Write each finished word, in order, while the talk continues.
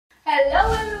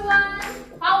Hello everyone,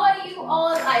 how are you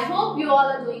all? I hope you all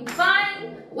are doing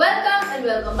fine. Welcome and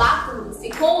welcome back to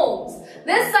Majestic Homes.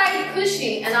 This side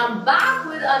Khushi and I'm back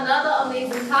with another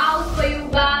amazing house for you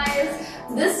guys.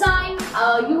 This time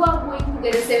you are going to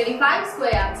get a 75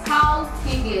 square yards house,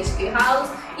 3 BHK house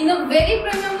in a very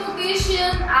premium location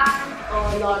and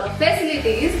a lot of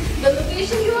facilities. The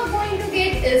location you are going to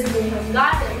get is Modular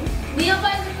Garden,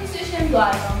 nearby Metro Station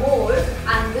Dwarka Mor,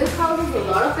 and this house has a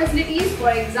lot of facilities. For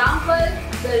example,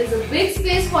 there is a big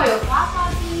space for your car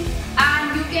parking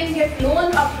and you can get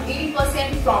loan up to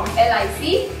 80% from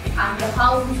LIC, and the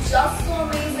house is just so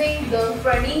amazing. The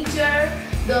furniture,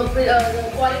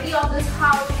 the quality of this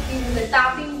house, even the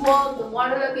tapping work, the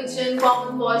modular kitchen,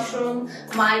 common washroom,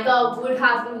 mica wood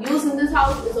has been used in this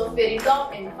house is of very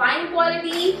top and fine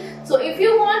quality. So if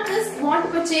you want to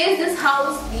purchase this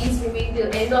house, please remain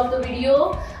till end of the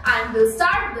video and we'll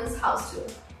start this house tour.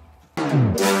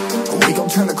 We gon'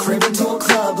 turn the crib into a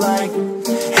club like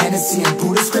Hennessy and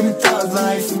Buddha screaming thug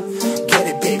life. Get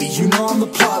it, baby, you know I'm the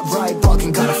plug, right?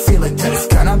 Fucking got a feeling that it's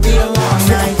gonna be a long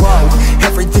night. Whoa,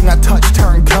 everything I touch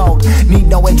turn cold. Need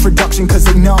no introduction cause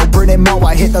they know Brit and Mo.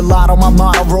 I hit the lotto, my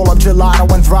motto. Roll up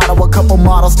gelato and throttle a couple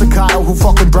models staccato who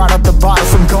fucking brought up the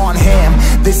bottles. I'm gone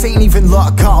ham, this ain't even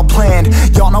luck, all planned.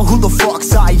 Y'all know who the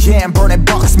fucks I am. Burning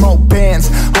bucks, smoke bands.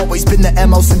 Always been the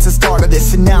MO since the start of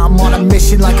this, and now I'm on a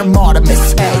mission like I'm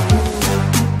Artemis. Hey,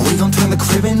 we gon' turn the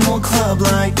crib into a club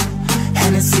like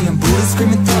Hennessy and Buddha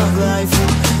screaming thug life.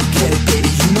 Get it, baby,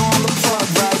 you know I'm the plug,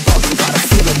 right? Fucking got a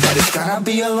feeling that it's gonna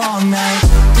be a long night.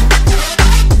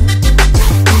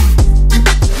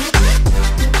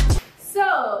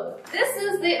 So, this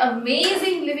is the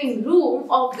amazing living room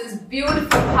of this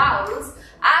beautiful house.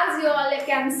 As you all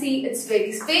can see, it's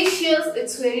very spacious,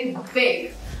 it's very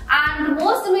big. And the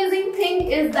most amazing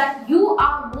thing is that you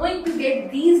are going to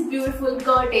get these beautiful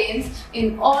curtains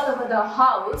in all over the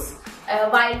house.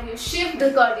 While you shift,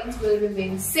 the curtains will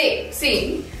remain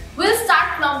same. We'll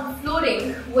start from the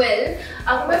flooring. Well,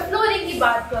 अगर मैं flooring की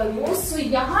बात करूँ, so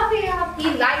यहाँ पे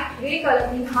आपकी light grey color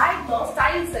की high gloss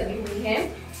tiles लगी हुई हैं,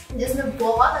 जिसमें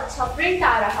बहुत अच्छा प्रिंट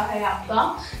आ रहा है आपका,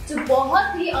 जो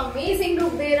बहुत ही अमेजिंग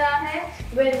लुक दे रहा है.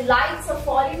 When lights are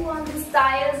falling on these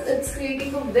tiles, it's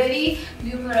creating a very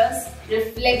luminous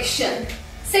reflection.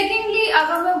 Secondly,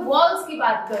 अगर मैं walls की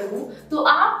बात करूँ, तो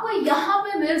आपको यहाँ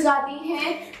पे मिल जाती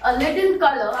है a little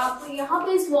color. आपको यहाँ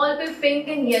पे इस wall पे pink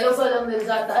and yellow color मिल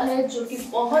जाता है, जो कि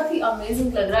बहुत ही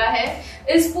amazing लग रहा है.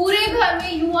 इस पूरे घर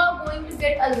में you are going to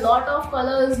get a lot of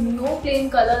colors, no plain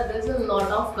color. There's a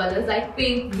lot of colors like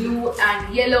pink, blue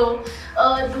and yellow.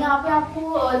 यहाँ पे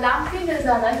आपको लैम्प भी मिल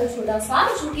जाता है छोटा सा,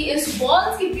 जो कि इस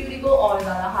walls की beauty को और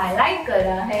ज़्यादा highlight कर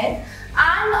रहा है.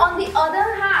 And on the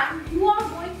other hand, you are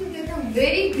going to get a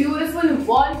very beautiful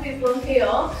wallpaper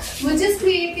here, which is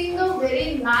creating a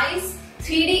very nice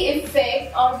 3D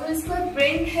effect. और जो इसका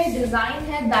print है, design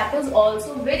है, that is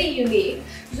also very unique,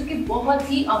 जो कि बहुत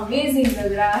ही amazing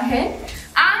लग रहा है.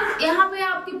 And यहाँ पे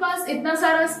आपके पास इतना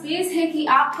सारा space है कि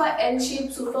आपका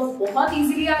L-shaped sofa बहुत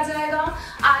easily आ जाएगा.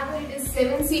 Either it is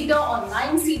 7-seater or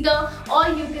 9-seater, or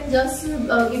you can just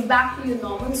give back to your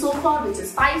normal sofa, which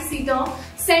is 5-seater.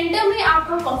 Centre में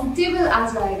आपका कॉफी टेबल आ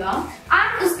जाएगा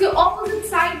एंड उसके ऑपोजिट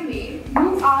साइड में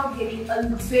you are getting a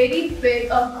very big,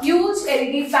 a huge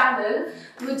LED panel,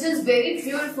 which is very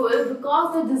beautiful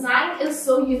because the design is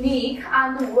so unique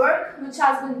and the work which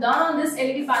has been done on this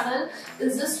LED panel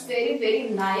is just very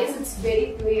nice. It's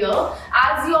very clear.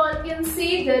 As you all can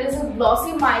see, there is a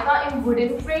glossy mica in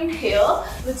wooden print here,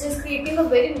 which is creating a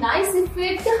very nice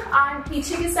effect. And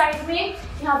पीछे की side में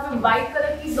यहाँ पे white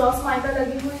color की gloss mica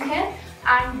लगी हुई है.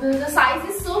 And the size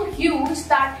is so huge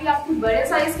that कि आपकी बड़े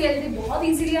साइज की LED बहुत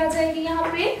इजीली आ जाएगी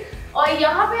यहाँ पे. और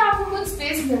यहाँ पे आपको कुछ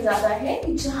स्पेस मिल जाता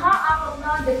है जहाँ आप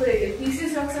अपना डेकोरेटिव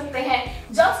पीसेस रख सकते हैं,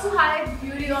 just to hide the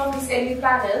beauty of this LED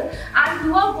panel. And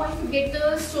you are going to get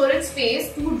the storage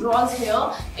space, 2 drawers here,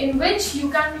 in which you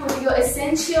can put your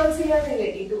essentials here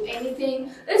related to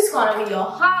anything. It's gonna be your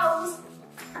house.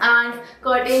 And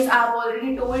curtains, I've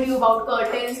already told you about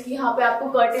curtains कि यहाँ पे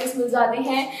आपको curtains मिल जाते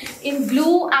हैं in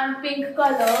blue and pink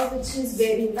color, which is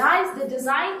very nice. The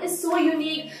design is so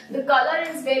unique, the color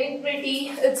is very pretty,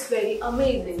 it's very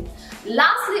amazing.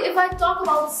 Lastly, if I talk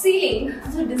about ceiling,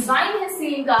 जो design है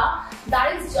ceiling का,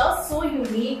 that is just so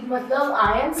unique. मतलब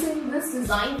I am seeing this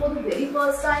design for the very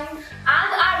first time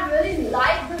and I really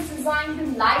like this design,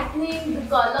 the lightning, the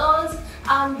colors.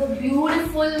 and the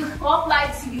beautiful top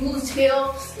lights used here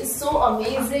is so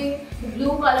amazing. The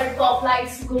blue colored top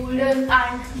lights, golden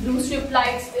and blue strip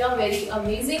lights, they are very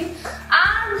amazing.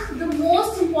 And the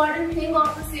most important thing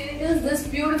of the ceiling is this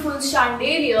beautiful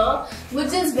chandelier,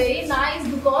 which is very nice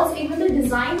because even the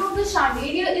design of the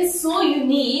chandelier is so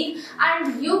unique.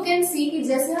 And you can see कि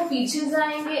जैसे आप पीछे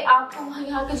जाएंगे आपको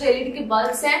यहाँ के जो LED के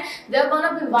bulbs हैं, they're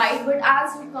gonna be white, but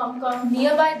as you come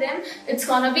nearby them, it's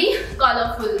gonna be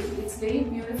colorful. It's very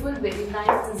beautiful, very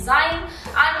nice design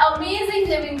and amazing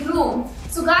living room.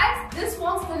 So guys, this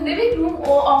was the living room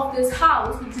of this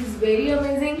house, which is very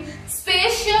amazing,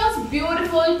 spacious,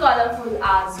 beautiful, colorful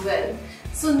as well.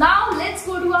 So now let's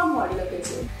go to our modular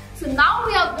kitchen. So now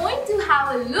we are going to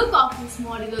have a look of this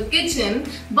modular kitchen,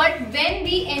 but when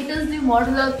we enter the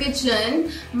modular kitchen,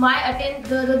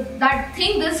 that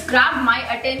thing just grabbed my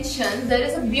attention. There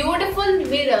is a beautiful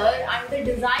mirror and the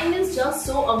design is just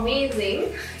so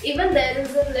amazing. Even there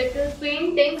is a little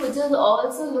painting which is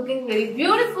also looking very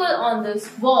beautiful on this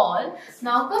wall.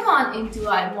 Now come on into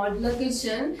our modular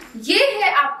kitchen. ये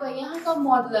है आपका यहाँ का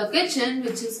modular kitchen,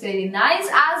 which is very nice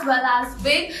as well as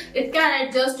big. It can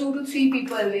adjust 2 to 3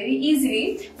 people very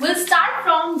easily. We'll start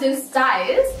from this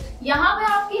tiles. यहाँ पे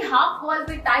आपकी half wall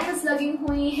पे tiles लगी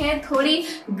हुई हैं थोड़ी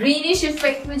ग्रीनिश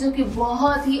इफेक्ट में, जो कि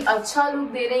बहुत ही अच्छा लुक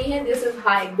दे रही हैं. This is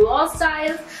high gloss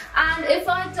tiles. And if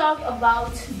I talk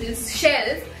about this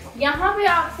shelf, यहाँ पे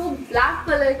आपको ब्लैक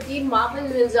कलर की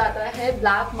मार्बल मिल जाता है,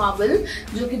 ब्लैक मार्बल,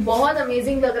 जो कि बहुत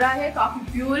अमेजिंग लग रहा है,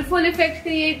 काफी ब्यूटीफुल इफेक्ट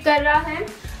क्रिएट कर रहा है.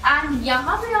 एंड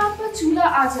यहाँ पे आपका चूल्हा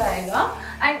आ जाएगा.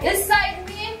 एंड इस साइड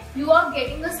में you are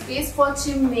getting a space for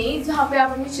chimney, जहाँ पे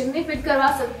आप अपनी चिमनी फिट करवा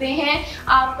सकते हैं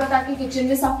आपका, ताकि किचन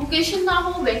में सफोकेशन ना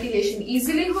हो, वेंटिलेशन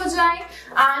इजीली हो जाए.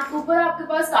 एंड ऊपर आपके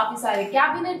पास काफी सारे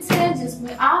कैबिनेट्स हैं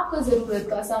जिसमें आपका जरूरत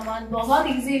का सामान बहुत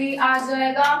इजीली आ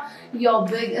जाएगा. Your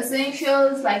big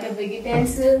essentials like big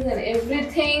utensils and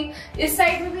everything. इस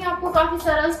साइड में भी आपको काफी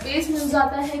सारा स्पेस मिल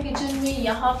जाता है किचन में.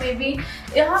 यहाँ पे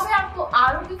आपको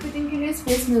आरओ की फिटिंग के लिए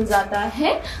स्पेस मिल जाता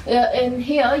है. In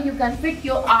here you can fit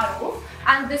your RO,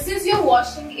 and this is your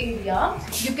washing area.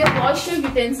 You can wash your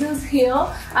utensils here,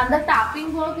 and the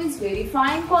tapping work is very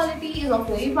fine quality.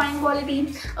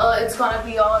 It's gonna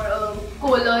be your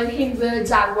Kohler, Hindware,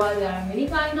 Jaguar. There are many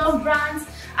kind of brands.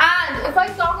 And if I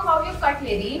talk about your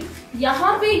cutlery,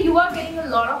 यहाँ पे you are getting a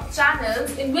lot of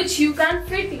channels in which you can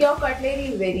fit your cutlery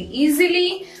very easily.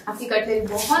 आपकी cutlery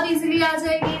बहुत easily आ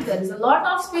जाएगी. There is a lot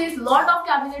of space, lot of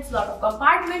cabinets, lot of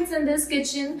compartments in this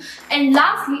kitchen. And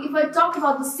lastly, if I talk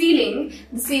about the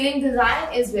ceiling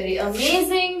design is very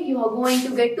amazing. You are going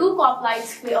to get 2 cop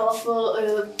lights of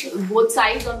both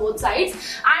sides,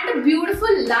 and a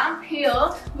beautiful lamp here,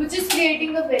 which is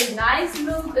creating a very nice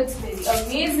look. It's very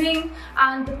amazing,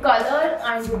 and the color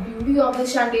and the beauty of the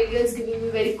chandelier is giving me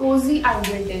very cozy and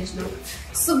vintage look.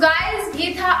 So guys,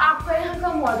 ये था आपका यहाँ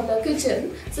का modular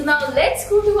kitchen. So now let's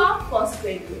go to our first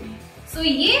bedroom. So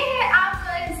ये है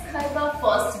आपका इस घर का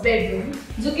first bedroom,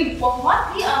 जो कि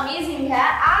बहुत ही amazing है.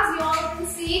 As you all can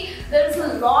see, there is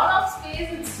a lot of space.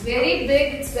 It's very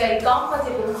big. It's very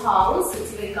comfortable house.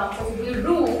 It's very comfortable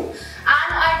room. And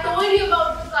I told you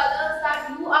about the colors that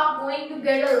you are going to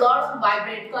get a lot of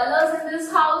vibrant colors in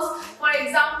this house. For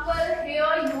example, here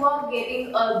you are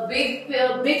getting a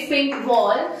big pink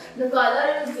wall. The color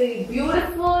is very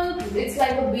beautiful. It's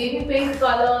like a baby pink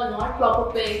color, not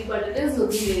proper pink, but it is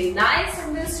looking very nice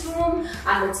in this room,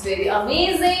 and it's very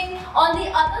amazing. On the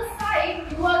other side,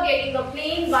 you are getting a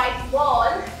plain white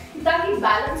wall, ताकि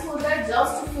balance हो जाए,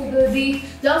 just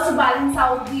to balance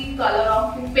out the color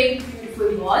of the pink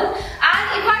beautiful wall. And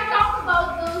if I talk about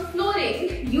the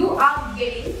flooring, you are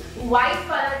getting white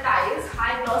color tiles,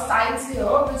 high gloss tiles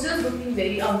here, which is looking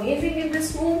very amazing in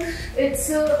this room. It's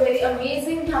very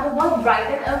amazing. यहाँ पे बहुत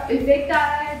brighten up effect आ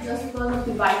रहा है just because of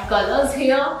the white colors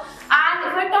here. And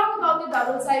if I talk about the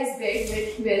double size bed,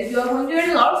 where you are going to get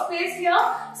a lot of space here,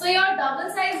 so your double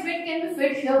size bed can be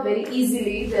fit here very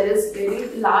easily. There is very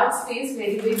large space,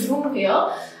 very big room here,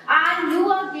 and you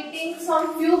are getting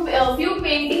some few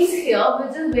paintings here,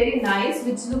 which is very nice,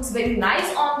 which looks very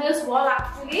nice on this wall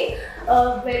actually.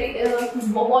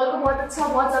 wall को बहुत अच्छा,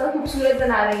 बहुत ज़्यादा खूबसूरत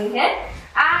बना रही है.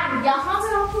 And यहाँ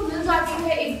पे आपको मिल जाती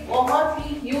है एक बहुत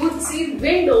ही huge C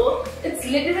window. It's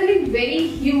literally very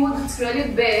huge. It's really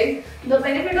big. The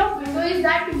benefit of window is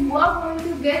that you are going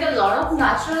to get a lot of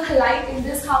natural light in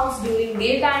this house during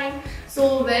daytime. So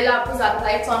आपको ज़्यादा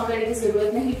lights on करने की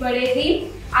ज़रूरत नहीं पड़ेगी.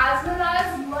 As well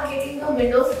as you are getting the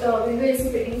window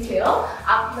AC fitting here.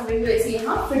 आप अपना window AC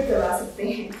यहाँ fit करवा सकते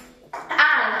हैं.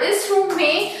 एंड इस रूम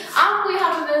में आपको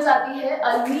यहाँ पे मिल जाती है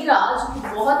अलमीरा, जो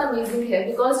कि बहुत अमेजिंग है,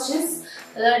 बिकॉज जिस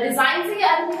डिजाइन से ये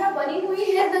अलमीरा बनी हुई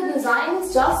है. The design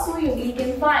is just so unique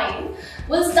and fine.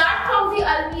 We'll start from the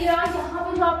अलमीरा. यहाँ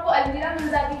पे जो आपको अलमीरा मिल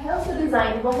जाती है उसका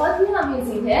डिजाइन बहुत ही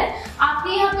अमेजिंग है.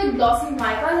 आपके यहाँ पे ग्लॉसी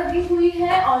माइका लगी हुई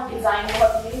है और डिजाइन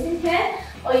बहुत अमेजिंग है.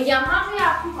 और यहाँ पे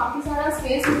आपको काफी सारा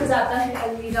स्पेस मिल जाता है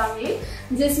अलमीरा में,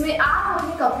 जिसमें आप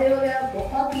अपने कपड़े वगैरह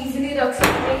बहुत इजीली रख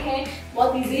सकते हैं.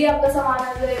 बहुत इजीली आपका सामान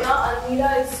आ जाएगा.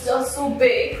 अलमीरा is just so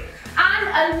big.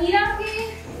 And अलमीरा के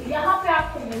यहाँ पे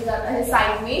आपको मिल जाता है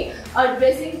साइड में और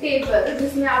ड्रेसिंग टेबल,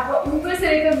 जिसमें आपको ऊपर से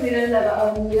लेकर मिरर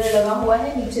लगा हुआ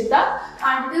है नीचे तक.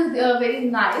 And it is very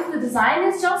nice. The design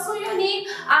is just so unique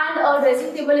and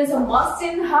dressing table is a must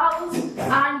in house.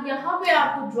 And यहाँ पे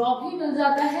आपको ड्रॉप भी मिल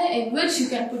जाता है इन which you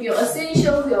can put your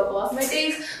essentials, your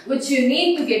cosmetics which you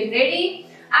need to get ready.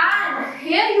 And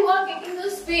here you are getting the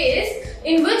space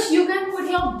in which you can put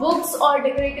your books or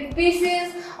decorative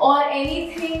pieces or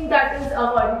anything that is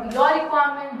according to your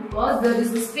requirement, because there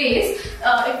is a space.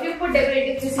 If you put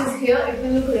decorative pieces here, it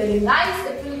will look really nice.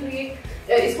 It will create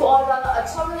इसको और ज़्यादा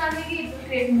अच्छा बनाने के, it will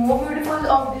create more beautiful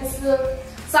of this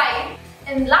side.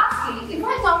 And lastly, if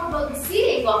I talk about the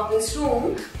ceiling of this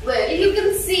room, well, you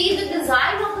can see the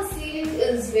design of the ceiling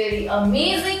is very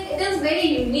amazing. It is very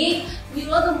unique. You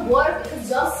know, the work is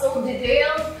just so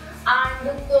detailed, and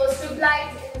the strip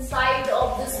lights inside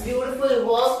of this beautiful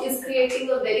work is creating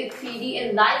a very 3D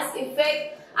and nice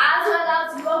effect. As well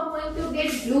as you are going to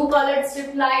get blue colored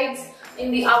strip lights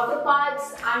in the outer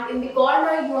parts, and in the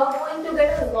corner you are going to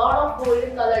get a lot of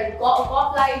golden colored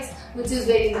cop lights, which is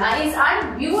very nice,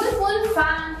 and beautiful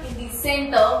fan in the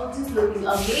center, which is looking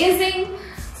amazing.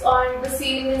 And the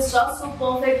ceiling is just so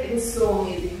perfect. It is so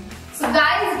amazing. So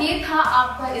guys, ये था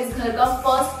आपका इस घर का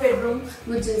first bedroom,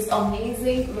 which is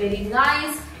amazing, very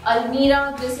nice. Almira,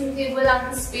 dressing table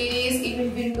and the space,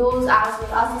 even windows as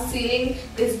well as the ceiling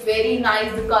is very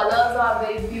nice. The colors are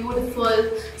very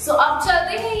beautiful. So अब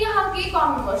चलते हैं यहाँ के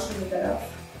common washroom की तरफ.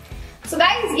 So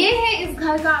guys, ये है इस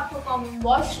घर का आपका common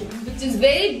washroom, which is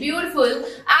very beautiful.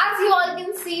 As you all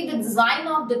can see, the design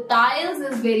of the tiles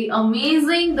is very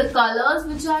amazing. The colors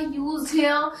which are used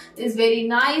here is very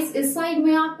nice. इस side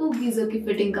में आपको geyser की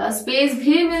फिटिंग का space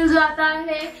भी मिल जाता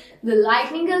है. The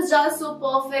lighting is just so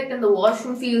perfect and the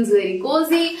washroom feels very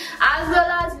cozy. As well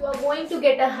as you are going to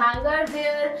get a hanger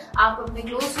there. आप अपने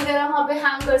clothes वगैरह वहाँ पे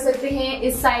hang कर सकते हैं.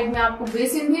 इस side में आपको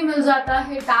basin भी मिल जाता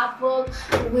है, tap work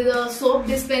with a soap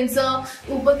dispenser.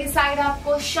 ऊपर की side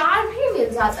आपको shower भी मिल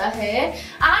जाता है.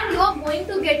 And you are going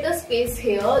to get a space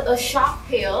here, a shaft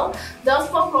here,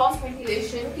 just for cross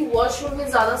ventilation, कि washroom में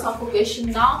ज़्यादा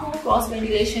suffocation ना हो, cross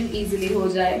ventilation easily हो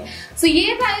जाए. So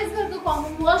ये था इस घर का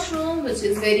common washroom, which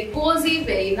is very cozy,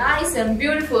 very nice and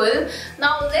beautiful.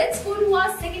 Now let's go to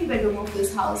our second bedroom of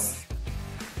this house.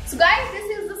 So guys,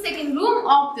 this is the second room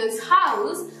of this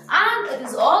house, and it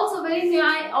is also very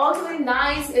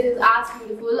nice. It is as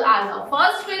beautiful as our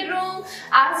first bedroom.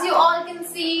 As you all can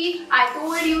see, I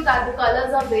told you that the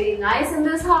colors are very nice in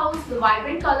this house. The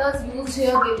vibrant colors used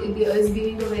here is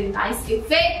giving a very nice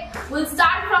effect. We'll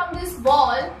start from this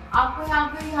wall. आपको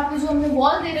यहाँ पे जो हमने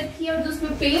wall दे रखी है और जो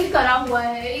उसमें पेंट करा हुआ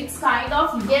है, it's kind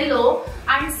of yellow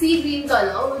and C green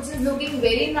colour, which is looking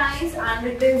very nice and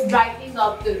it is brightening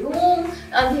up the room.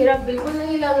 अंधेरा बिल्कुल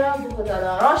नहीं लग रहा, बहुत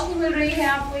ज्यादा रोशनी मिल रही है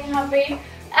आपको यहाँ पे.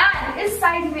 एंड इस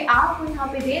साइड में आपको यहाँ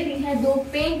पे दे दी है दो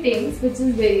paintings, which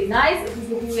is very nice. It is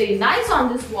looking very nice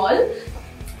on this wall.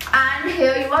 And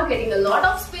here you are getting a lot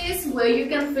of space where you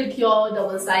can fit your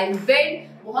double-sided bed.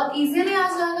 बहुत easily आ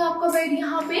जाएगा आपका bed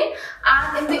यहाँ पे.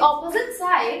 And in the opposite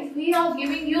side, we are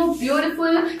giving you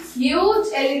beautiful,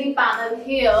 huge LED panel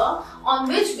here, on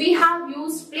which we have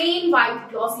used plain white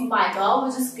glossy mica,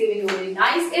 which is giving a very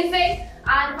nice effect.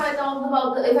 And if I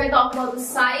talk about the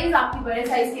size, आपकी बड़े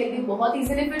size की LED बहुत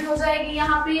easily fit हो जाएगी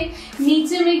यहाँ पे.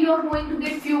 नीचे में you are going to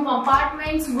get few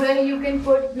compartments where you can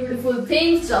put beautiful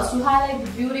things just to highlight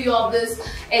the beauty of this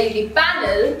LED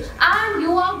panel. And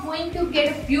you are going to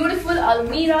get a beautiful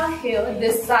almirah here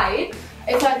this side.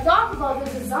 If I talk about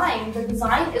the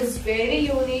design is very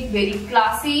unique, very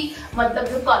classy.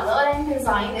 मतलब the color and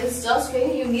design is just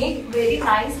very unique, very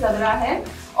nice लग रहा है.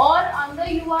 और अंदर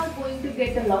you are going to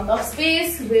get a lot of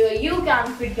space where you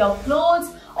can fit your clothes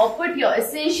or put your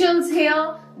essentials here.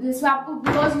 जिसमें आपको,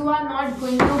 because you are not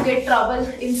going to get trouble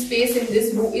in space in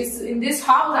this room, in this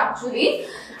house actually.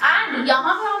 And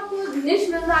यहाँ पे आपको niche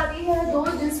मिल जाती है दो,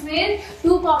 जिसमें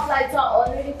 2 pop lights are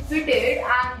already fitted,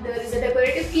 and there is a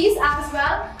decorative piece as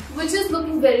well, which is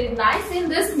looking very nice in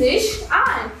this niche.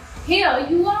 And here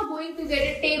you are going to get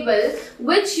a table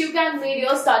which you can make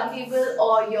your study table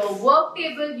or your work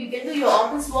table. You can do your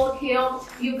office work here.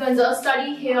 You can just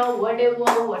study here, whatever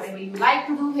you like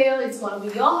to do here. It's gonna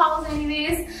be your house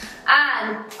anyways.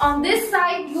 And on this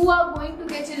side you are going to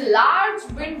get a large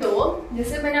window.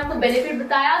 जैसे मैंने आपको benefit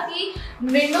बताया कि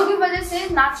window की वजह से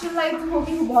natural light जो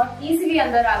होगी वो बहुत इजीली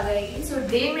अंदर आ जाएगी. सो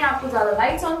डे में आपको ज्यादा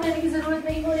लाइट्स ऑन करने की जरूरत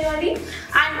नहीं होने वाली.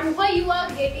 एंड ऊपर you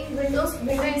are getting window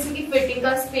AC की फिटिंग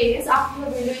का स्पेस. आप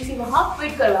विंडो एसी वहां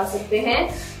फिट करवा सकते हैं.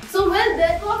 So well,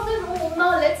 that was the room.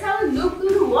 Now let's have a look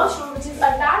to the washroom which is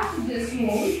attached to this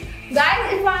room.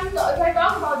 Guys, if I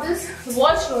talk about this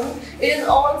washroom, it is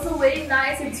also very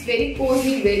nice. It's very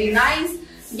cozy, very nice.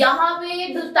 यहाँ पे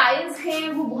जो tiles हैं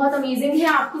वो बहुत amazing है.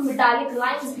 आपको metallic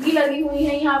lines भी लगी हुई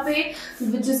हैं यहाँ पे,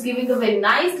 which is giving a very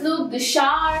nice look. The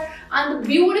shower and the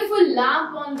beautiful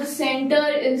lamp on the center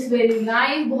is very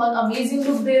nice. बहुत अमेजिंग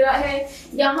लुक दे रहा है.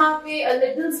 यहाँ पे a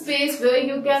little space where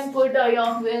you can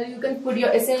put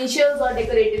your essentials or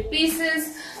decorative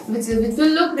pieces, which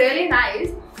will look really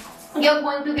nice. You're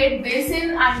going to get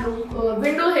basin and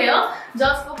window here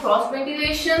just for cross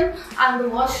ventilation, and the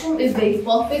washroom is very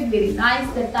perfect, very nice.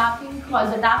 The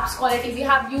taps quality we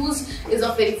have used is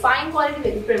of very fine quality,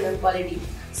 very premium quality.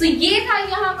 So ये था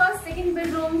यहाँ का second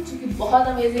bedroom जो कि बहुत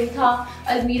amazing था.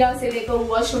 अलमीरा से लेकर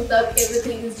वॉशरूम तक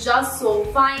everything is just so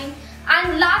fine.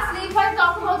 And lastly, if I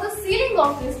talk about the ceiling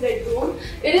of this bedroom,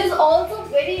 it is also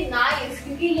very nice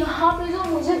क्योंकि यहाँ पे जो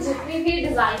मुझे जितनी भी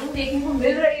डिजाइनिंग देखने को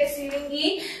मिल रही है सीलिंग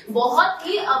की, बहुत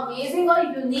ही अमेजिंग और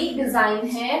यूनिक डिजाइन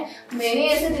है. मैंने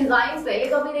ऐसे डिजाइन पहले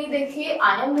कभी नहीं देखे.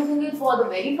 I am looking it for the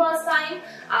very first time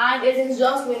and it is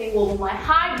just winning over my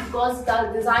heart because the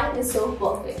design is so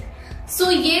perfect. So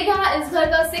ये था इस घर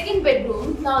का second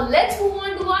bedroom. Now let's move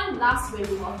on to our last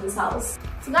bedroom of this house.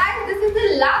 So guys, this is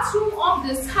the last room of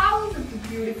this house. It's a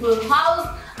beautiful house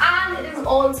and it is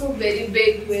also very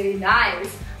big, very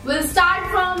nice. We'll start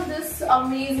from this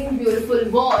amazing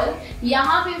beautiful wall.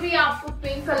 यहाँ पे भी आपको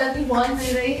pink colour की wall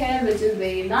मिल रही है, which is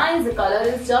very nice. The color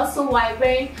is just so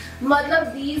vibrant.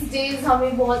 मतलब these days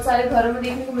हमें बहुत सारे घरों में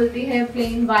देखने को मिलती है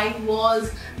plain white walls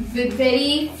with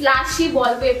very flashy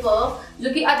wallpaper,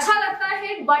 जो कि अच्छा लगता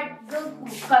है, but the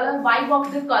color vibe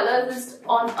of the colors is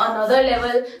on another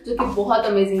level, जो कि बहुत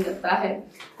amazing लगता है.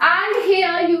 And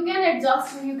here you can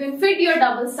adjust, you can fit your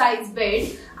double size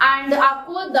bed, and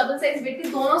आपको double size bed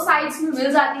की दोनों sides में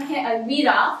मिल जाती है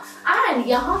अलमीरा. And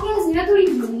यहाँ की अलमीरा थोड़ी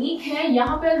यूनिक है.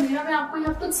 यहाँ पे अलमीरा में आपको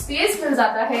यहाँ कुछ स्पेस मिल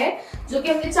जाता है जो कि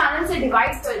हमने चैनल से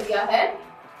डिवाइड कर दिया है,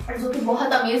 जो कि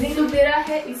बहुत अमेजिंग लुक दे रहा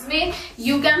है. इसमें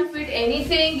you can fit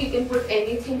anything, you can put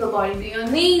anything according to your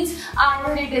needs,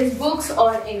 either it is books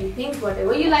or anything,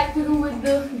 whatever you like to do with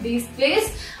this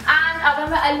place. And अगर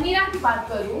मैं अलमीरा की बात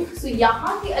करूँ, so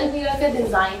यहाँ की अलमीरा का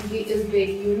डिजाइन भी is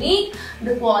very unique.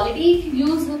 The quality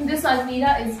used in this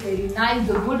almirah is very nice.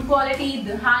 The wood quality,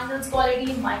 the handles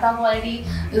quality, mica quality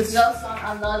is just on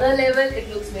another level. It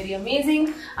looks very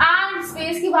amazing. And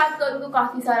space की बात करूँ तो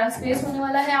काफी सारा space होने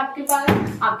वाला है आपके पास.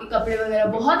 आपके कपड़े वगैरह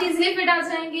बहुत इजीली फिट आ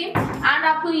जाएंगे. एंड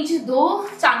आपको नीचे दो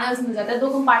चैनल्स मिल जाते हैं, दो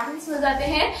कंपार्टमेंट्स मिल जाते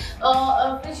हैं,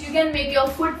 which you can make your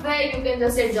footwear. You can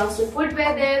just adjust your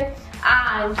footwear there.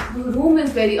 And the room is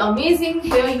very amazing.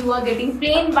 Here you are getting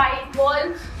plain white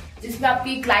wall जिसमें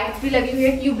आपकी लाइट भी लगी हुई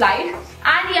है, ट्यूब लाइट.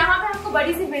 एंड यहाँ पे आपको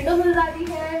बड़ी सी विंडो मिल जाती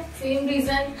है. सेम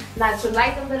रीजन, नेचुरल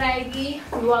लाइट अंदर आएगी.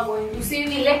 You are going to save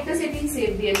electricity,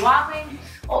 save the environment.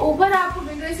 और ऊपर आपको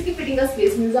विंडो एसी की फिटिंग का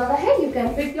स्पेस मिल जाता है. You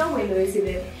can fit your window AC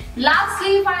there.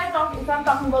 Lastly if I am talking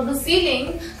about the ceiling,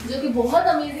 जो कि बहुत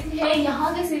अमेजिंग है.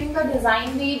 यहाँ के सीलिंग का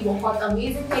डिजाइन भी बहुत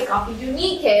अमेजिंग है, काफी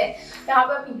यूनिक है. यहाँ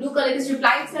पे आपकी ब्लू कलर की स्ट्रिप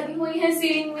लाइट्स लगी हुई है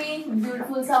सीलिंग में.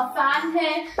 ब्यूटीफुल सा फैन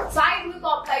है. साइड में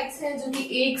टॉप लाइट्स हैं जो कि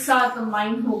एक साथ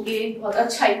कंबाइन होके बहुत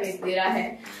अच्छा इफेक्ट दे रहा है.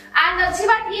 एंड अच्छी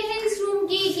बात ये है इस रूम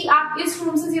की कि आप इस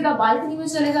रूम से सीधा बालकनी में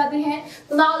चले जाते हैं.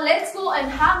 तो now let's go and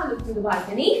have a look to the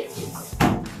balcony.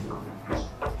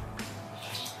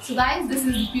 So guys, this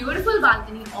is beautiful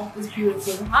balcony of this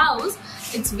beautiful house.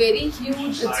 It's very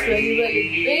huge. It's very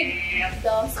big.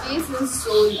 The space is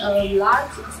so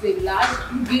large. It's very large.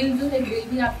 Grill जो है, grill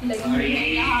भी आपकी लगी हुई है.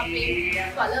 यहाँ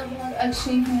पे colour बहुत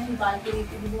अच्छे हैं. बालकनी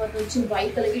की भी बहुत अच्छी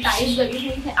व्हाइट कलर की टाइल्स लगी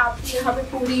हुई है. आपकी यहाँ पे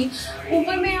पूरी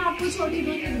ऊपर में आपको छोटी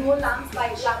दो लैंप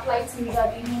लाइट्स मिल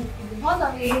जाती हैं. बहुत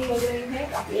अमेजिंग लग रही है,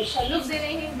 काफी अच्छा लुक दे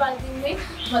रही है बालकनी में.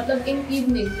 मतलब in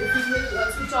evening if you will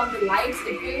switch on the lights,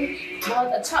 it will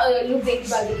बहुत अच्छा लुक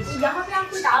देगी बालकनी को. यहाँ पे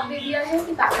आपको टैप दे दिया है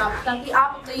कि ताकि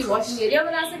आप अपना ये वॉशिंग एरिया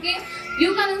बना सके.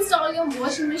 You can install your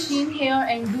washing machine here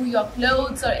and do your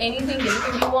clothes or anything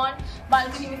you want.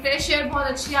 Balcony में फ्रेश एयर बहुत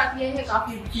अच्छी आती है.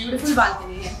 काफी ब्यूटीफुल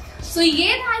बालकनी है. So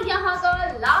ये था यहाँ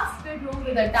का last bedroom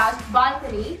with attached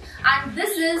balcony and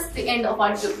this is the end of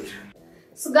our tour.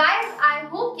 So guys, I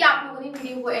hope कि आप लोगों ने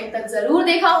वीडियो को एंड तक जरूर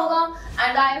देखा होगा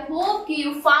and I hope कि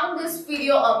you found this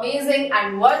video amazing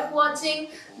and worth watching.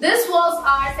 This was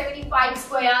our 75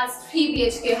 squares 3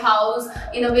 BHK house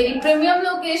in a very premium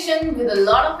location with a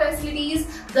lot of facilities.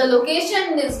 The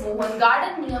location is Mohan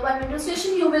Garden, nearby Metro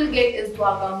Station. You will get is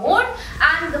Dwarka Mor,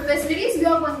 and the facilities you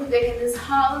are going to get in this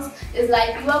house is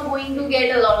like you are going to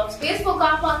get a lot of space for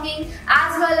car parking,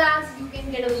 as well as you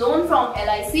can get a loan from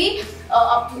LIC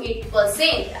up to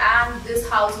 80%. And this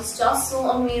house is just so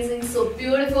amazing, so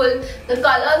beautiful. The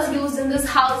colors used in this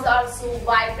house are so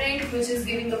vibrant, which is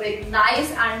giving a very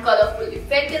nice and colorful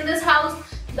effect in this house.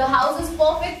 The house is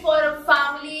perfect for a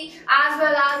family, as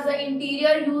well as the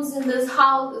interior used in this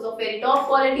house is of very top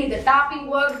quality. The tapping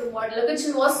work, the modular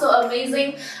kitchen was so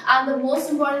amazing, and the most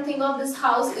important thing of this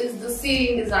house is the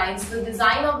ceiling designs. The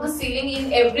design of the ceiling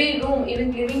in every room,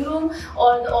 even living room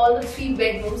or all the 3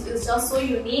 bedrooms, is just so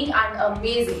unique and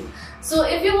amazing. So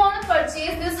if you want to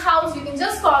purchase this house, you can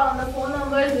just call on the phone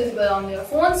numbers visible on your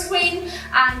phone screen,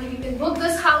 and you can book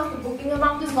this house. The booking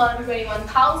amount is gone to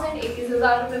 21,000. 21,000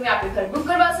 रुपए में आप घर book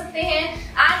करवा सकते हैं.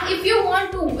 And if you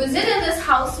want to visit in this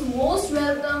house, most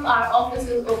welcome. Our office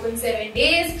is open 7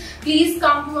 days. Please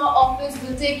come to our office.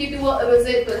 We'll take you to a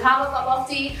visit. We'll have a cup of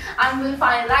tea and we'll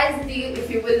finalize the deal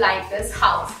if you will like this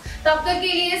house. तब तक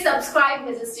के लिए subscribe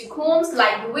Majestic Homes,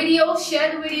 like the video,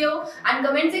 share the video, and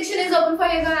comment section is open for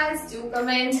you guys. Do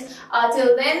comment.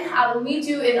 Till then, I will meet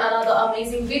you in another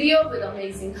amazing video with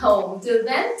amazing home. Till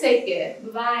then, take care.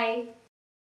 Bye.